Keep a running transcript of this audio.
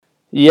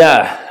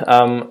Yeah.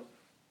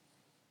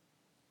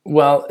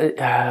 Well,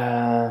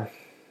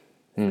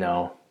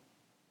 no,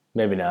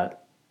 maybe not.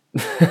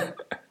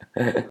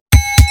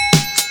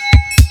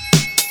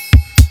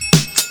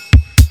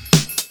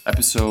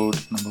 Episode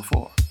number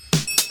 4.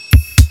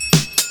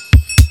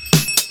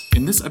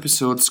 In this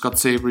episode, Scott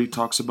Savory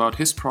talks about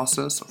his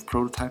process of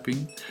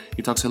prototyping.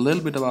 He talks a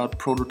little bit about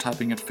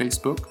prototyping at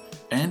Facebook,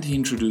 and he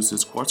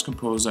introduces Quartz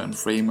Composer and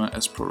Framer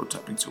as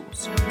prototyping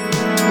tools.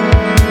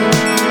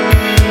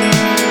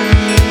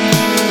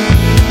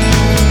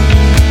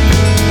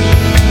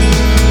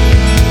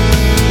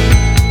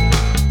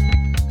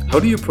 How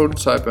do you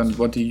prototype and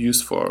what do you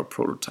use for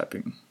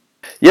prototyping?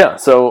 Yeah,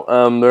 so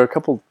there are a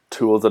couple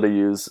tools that I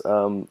use.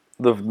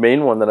 The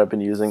main one that I've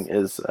been using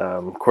is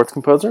Quartz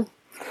Composer.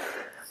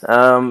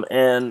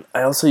 And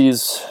I also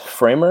use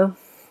Framer.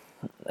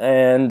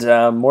 And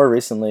more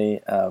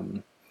recently,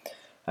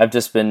 I've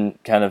just been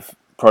kind of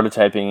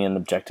prototyping in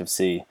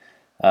Objective-C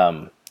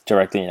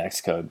directly in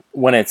Xcode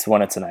when it's an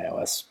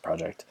iOS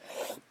project.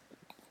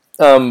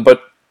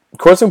 But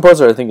Quartz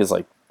Composer, I think, is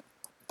like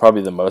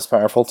probably the most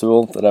powerful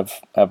tool that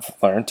I've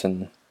learned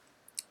and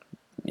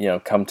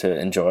come to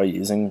enjoy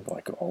using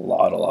like a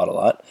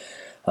lot.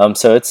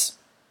 So it's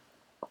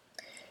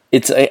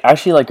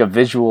actually like a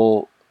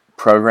visual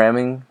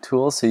programming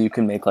tool, so you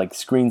can make like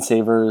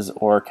screensavers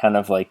or kind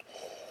of like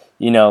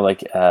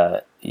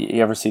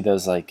you ever see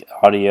those like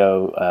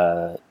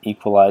audio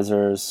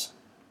equalizers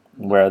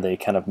where they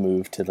kind of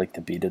move to like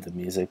the beat of the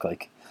music,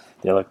 like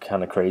they look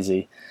kind of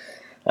crazy.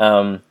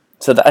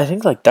 I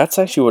think like that's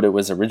actually what it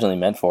was originally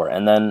meant for,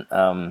 and then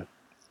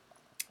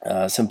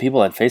some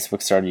people at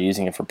Facebook started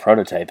using it for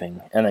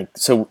prototyping, and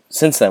so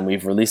since then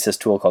we've released this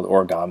tool called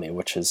Origami,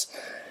 which is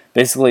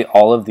basically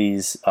all of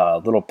these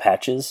little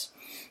patches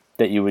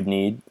that you would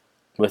need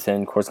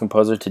within Quartz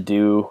Composer to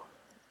do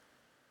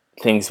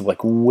things like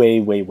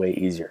way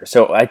easier.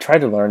 So I tried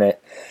to learn it.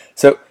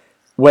 So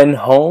when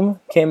Home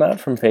came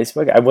out from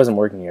Facebook, I wasn't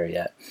working here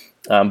yet,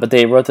 but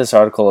they wrote this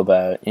article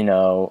about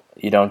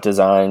you don't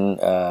design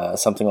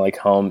something like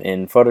Home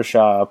in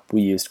Photoshop.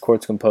 We used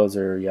Quartz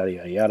Composer, yada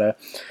yada yada.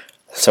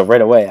 So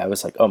right away I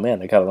was like, oh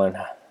man, I gotta learn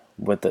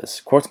what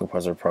this Quartz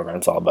Composer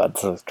program's all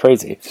about. It's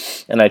crazy,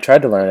 and I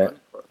tried to learn it.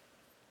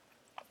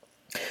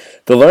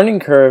 The learning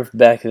curve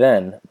back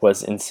then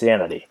was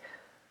insanity.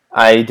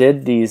 I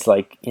did these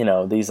 5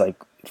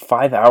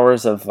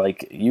 hours of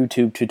like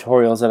YouTube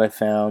tutorials that I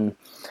found,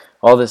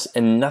 all this,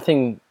 and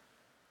nothing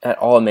at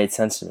all made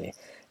sense to me.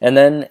 And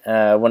then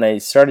when I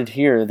started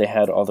here, they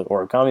had all the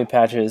origami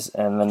patches,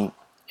 and then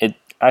it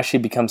actually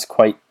becomes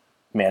quite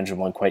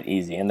manageable and quite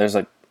easy. And there's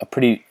like a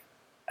pretty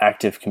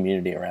active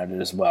community around it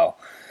as well,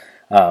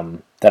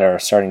 that are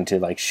starting to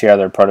like share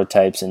their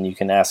prototypes, and you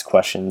can ask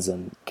questions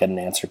and get an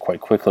answer quite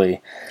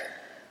quickly.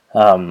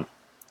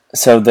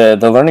 So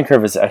the learning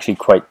curve is actually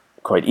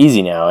quite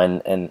easy now,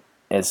 and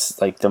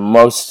it's like the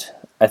most.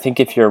 I think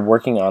if you're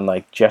working on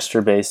like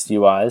gesture-based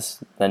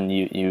UIs, then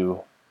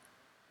you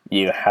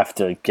have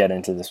to get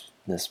into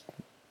this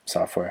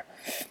software.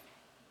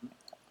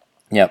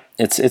 Yeah,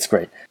 it's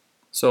great.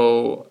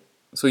 So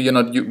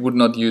you would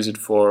not use it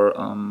for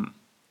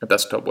a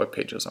desktop web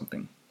page or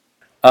something?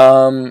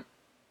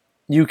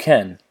 You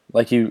can.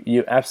 Like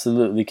you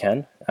absolutely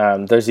can.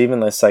 There's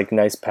even this like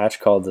nice patch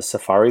called the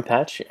Safari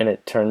patch, and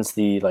it turns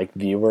the like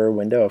viewer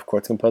window of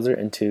Quartz Composer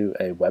into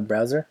a web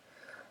browser,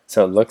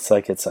 so it looks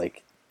like it's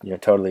like you're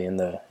totally in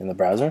the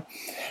browser.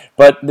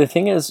 But the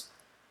thing is,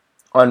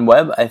 on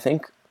web, I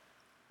think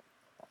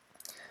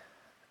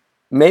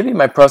maybe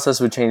my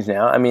process would change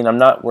now. I mean, I'm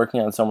not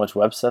working on so much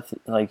web stuff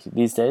like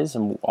these days.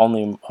 I'm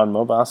only on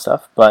mobile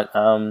stuff, but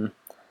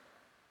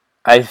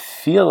I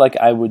feel like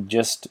I would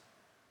just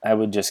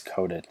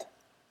code it.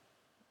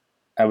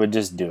 I would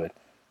just do it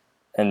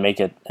and make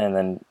it and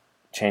then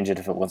change it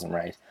if it wasn't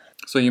right.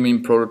 So you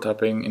mean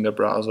prototyping in the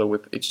browser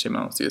with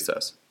HTML,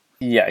 CSS?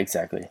 Yeah,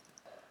 exactly.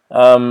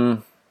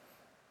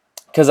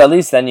 Because at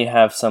least then you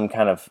have some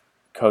kind of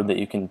code that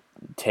you can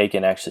take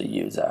and actually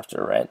use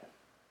after, right?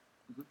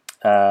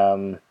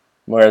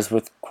 Whereas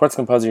with Quartz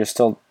Composer, it's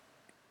still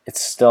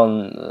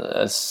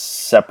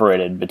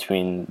separated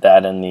between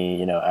that and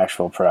the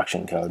actual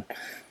production code.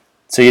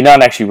 So you're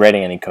not actually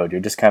writing any code. You're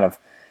just kind of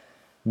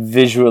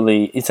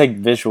visually, it's like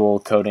visual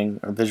coding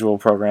or visual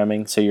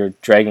programming. So you're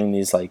dragging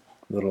these like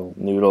little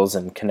noodles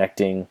and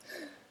connecting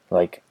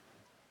like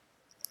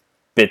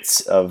bits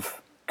of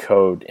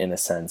code in a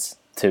sense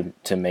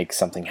to make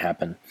something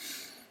happen.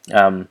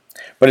 But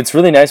it's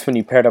really nice when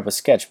you pair it up with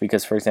Sketch,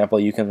 because for example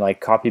you can like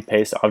copy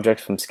paste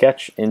objects from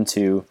Sketch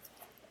into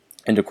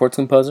Quartz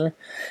Composer,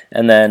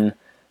 and then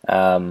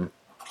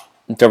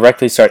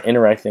directly start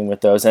interacting with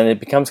those, and it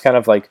becomes kind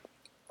of like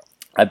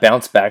I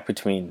bounce back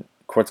between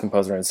Quartz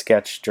Composer and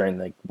Sketch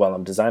while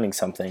I'm designing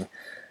something.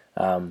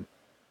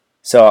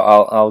 So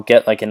I'll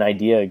get like an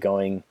idea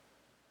going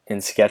in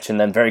Sketch, and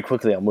then very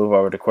quickly I'll move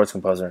over to Quartz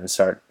Composer and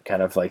start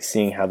kind of like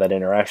seeing how that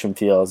interaction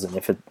feels and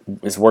if it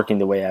is working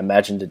the way I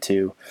imagined it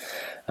to.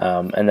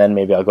 And then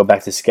maybe I'll go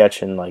back to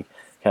Sketch and like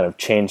kind of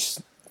change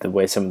the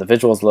way some of the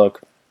visuals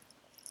look.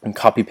 and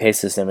copy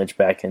paste this image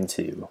back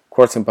into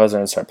Quartz Composer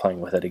and start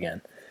playing with it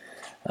again.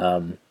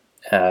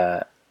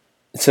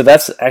 So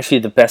that's actually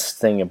the best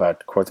thing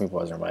about Quartz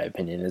Composer, in my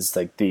opinion, is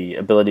like the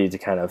ability to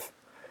kind of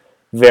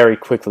very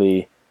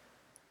quickly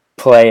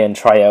play and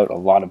try out a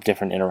lot of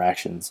different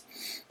interactions.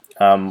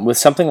 With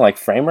something like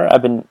Framer,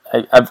 I've been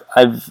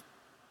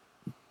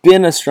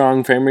a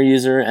strong Framer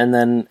user, and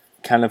then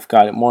kind of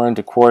got more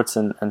into Quartz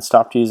and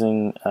stopped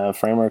using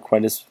Framer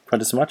quite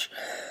as much.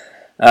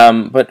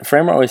 But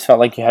Framer always felt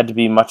like you had to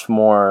be much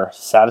more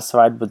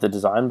satisfied with the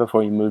design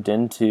before you moved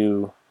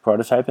into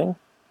prototyping.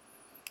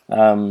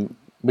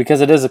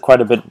 Because it is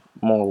quite a bit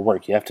more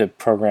work. You have to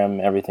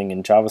program everything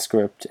in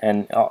JavaScript,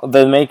 and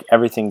they make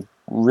everything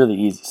really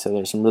easy. So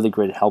there's some really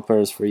great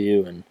helpers for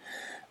you,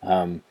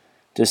 and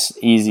just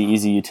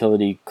easy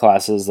utility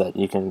classes that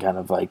you can kind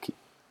of like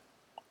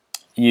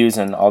use,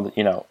 and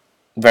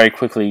very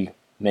quickly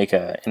make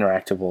a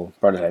interactable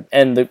prototype.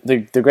 And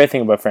the great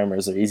thing about Framer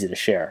is they're easy to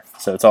share.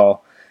 So it's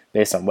all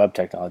based on web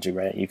technology,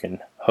 right? You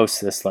can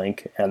host this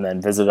link and then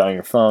visit it on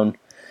your phone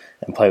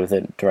and play with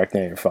it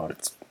directly on your phone.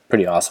 It's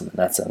pretty awesome in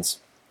that sense.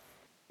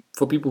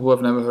 For people who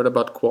have never heard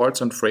about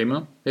Quartz and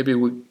Framer, maybe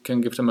we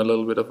can give them a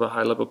little bit of a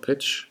high-level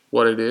pitch,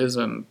 what it is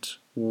and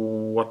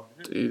what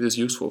it is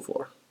useful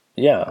for.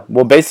 Yeah,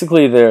 well,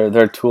 basically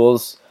they're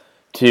tools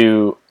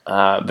to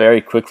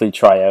very quickly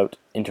try out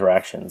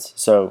interactions.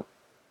 So,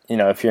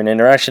 if you're an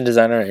interaction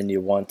designer and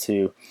you want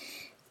to,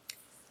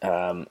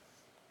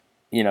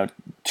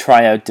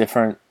 try out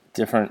different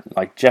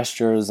like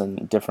gestures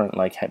and different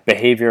like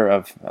behavior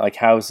of like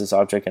how is this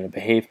object going to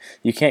behave,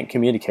 you can't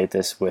communicate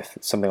this with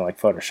something like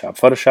Photoshop.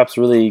 Photoshop's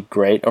really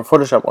great, or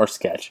Photoshop or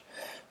Sketch.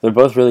 They're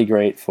both really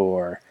great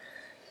for,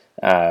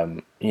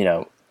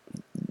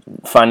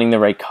 finding the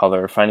right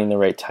color, finding the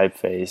right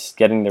typeface,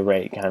 getting the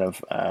right kind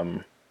of,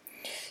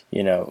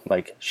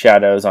 like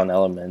shadows on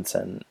elements,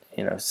 and,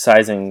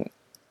 sizing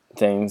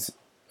things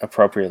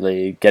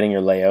appropriately, getting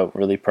your layout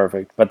really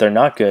perfect. But they're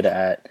not good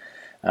at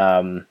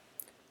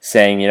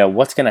saying,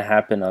 what's going to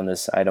happen on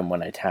this item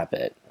when I tap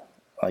it?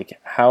 Like,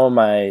 how am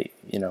I,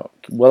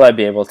 will I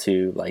be able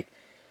to, like,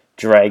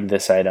 drag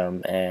this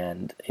item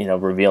and,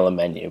 reveal a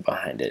menu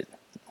behind it?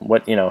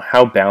 What,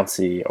 how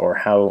bouncy or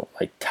how,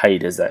 like,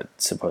 tight is that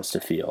supposed to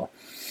feel?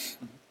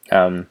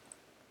 And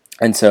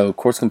so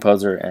Quartz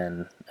Composer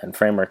and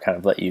Framer kind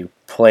of let you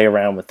play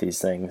around with these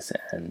things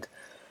and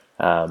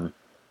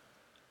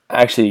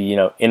actually,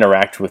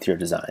 interact with your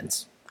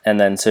designs. And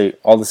then so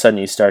all of a sudden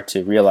you start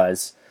to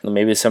realize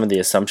maybe some of the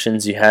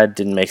assumptions you had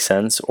didn't make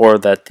sense, or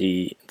that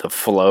the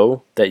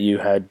flow that you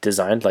had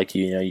designed, like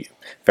you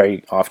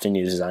very often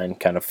you design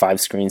kind of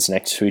 5 screens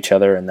next to each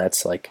other, and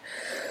that's like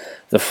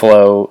the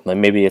flow, like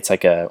maybe it's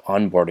like a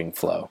onboarding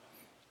flow.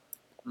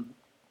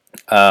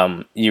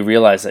 You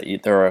realize that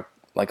there are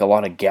like a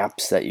lot of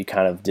gaps that you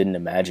kind of didn't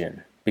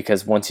imagine,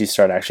 because once you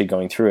start actually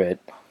going through it,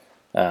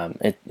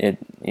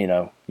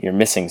 you're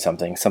missing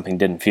something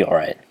didn't feel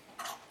right.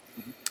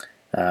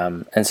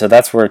 And so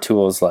that's where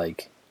tools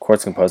like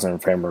Quartz Composer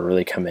and Framer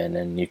really come in,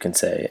 and you can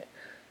say,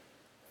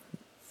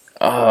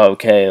 oh,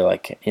 okay,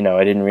 like,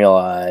 I didn't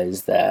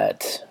realize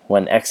that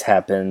when X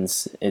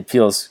happens, it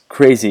feels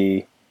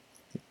crazy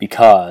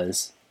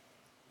because,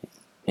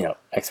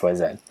 X, Y,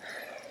 Z.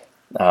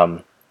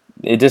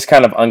 It just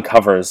kind of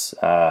uncovers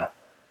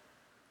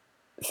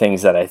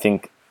things that I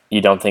think you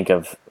don't think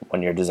of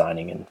when you're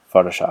designing in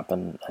Photoshop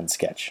and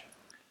Sketch.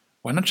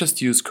 Why not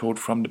just use code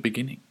from the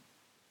beginning?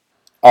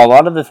 A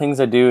lot of the things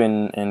I do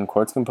in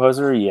Quartz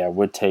Composer,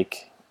 would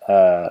take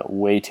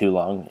way too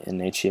long in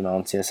HTML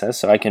and CSS.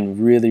 So I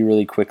can really,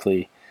 really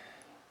quickly,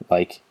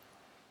 like,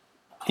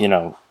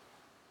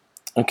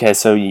 okay,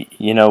 so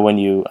when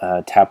you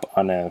tap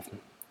on a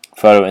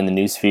photo in the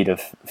newsfeed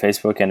of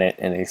Facebook and it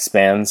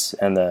expands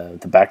and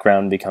the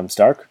background becomes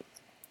dark,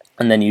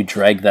 and then you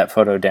drag that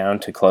photo down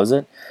to close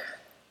it,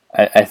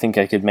 I think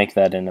I could make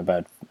that in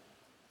about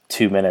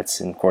 2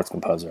 minutes in Quartz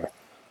Composer.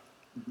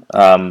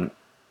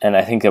 And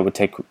I think it would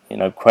take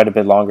quite a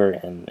bit longer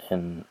in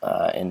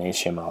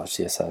HTML or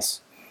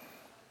CSS,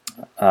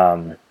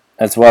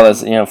 as well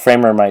as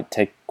Framer might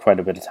take quite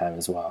a bit of time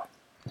as well.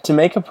 To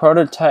make a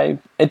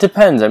prototype, it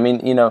depends. I mean,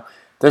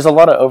 there's a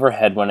lot of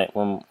overhead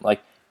when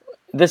like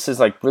this is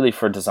like really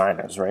for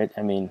designers, right?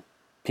 I mean,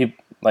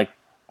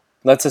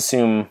 let's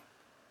assume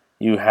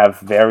you have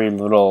very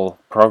little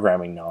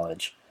programming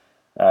knowledge.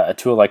 A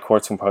tool like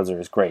Quartz Composer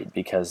is great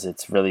because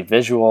it's really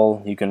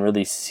visual. You can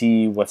really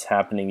see what's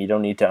happening. You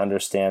don't need to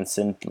understand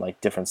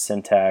different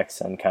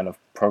syntax and kind of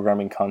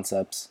programming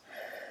concepts.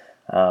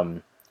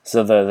 So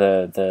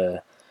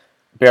the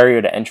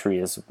barrier to entry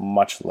is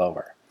much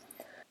lower.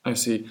 I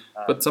see.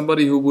 But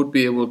somebody who would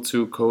be able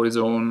to code his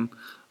own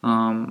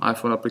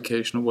iPhone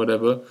application or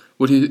whatever,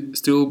 would he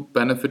still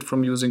benefit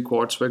from using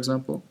Quartz, for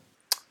example?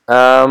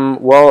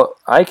 Well,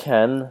 I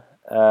can.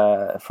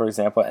 For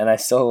example, and I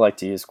still like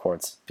to use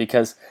Quartz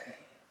because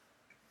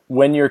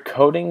when you're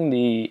coding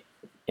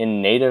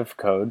in native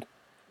code,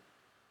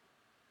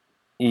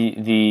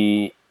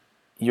 you're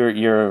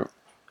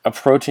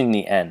approaching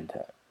the end,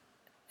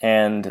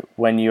 And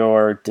when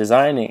you're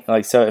designing,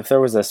 like, so if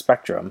there was a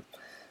spectrum,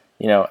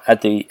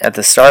 at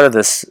the start of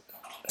this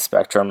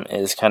spectrum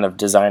is kind of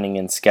designing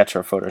in Sketch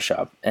or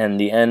Photoshop, and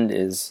the end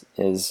is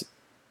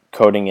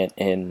coding it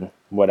in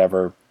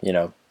whatever,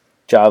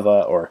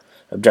 Java or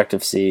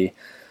Objective-C,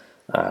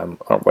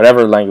 or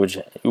whatever language,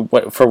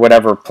 for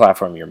whatever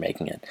platform you're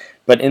making it.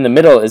 But in the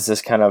middle is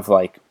this kind of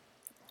like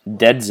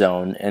dead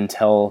zone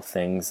until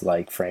things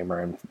like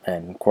Framer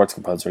and Quartz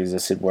Composer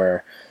existed,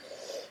 where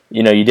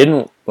you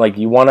didn't, like,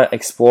 you want to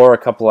explore a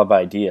couple of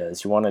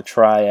ideas, you want to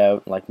try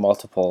out like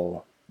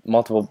multiple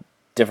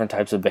different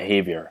types of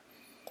behavior,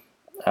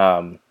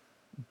 and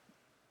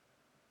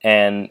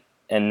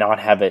not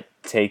have it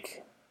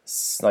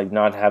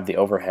not have the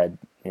overhead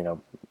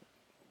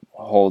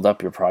hold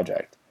up your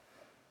project.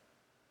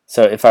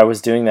 So if I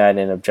was doing that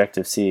in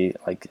Objective-C,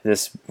 like,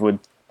 it's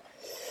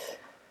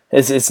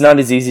not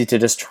as easy to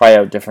just try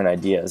out different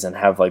ideas and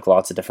have like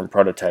lots of different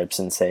prototypes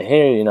and say,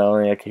 hey,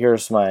 like,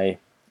 here's my.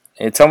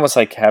 It's almost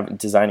like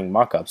designing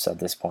mock-ups at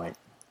this point,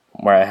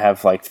 where I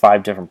have like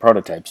 5 different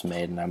prototypes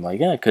made, and I'm like,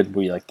 yeah, it could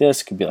be like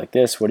this, could be like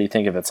this. What do you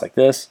think if it's like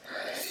this?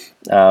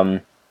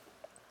 When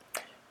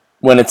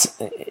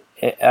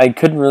I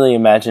couldn't really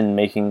imagine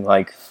making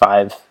like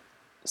 5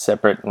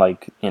 separate,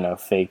 like,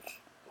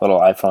 fake little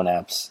iPhone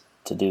apps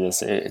to do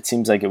this. It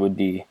seems like it would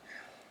be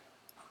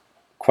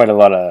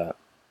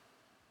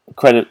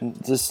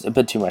just a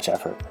bit too much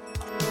effort.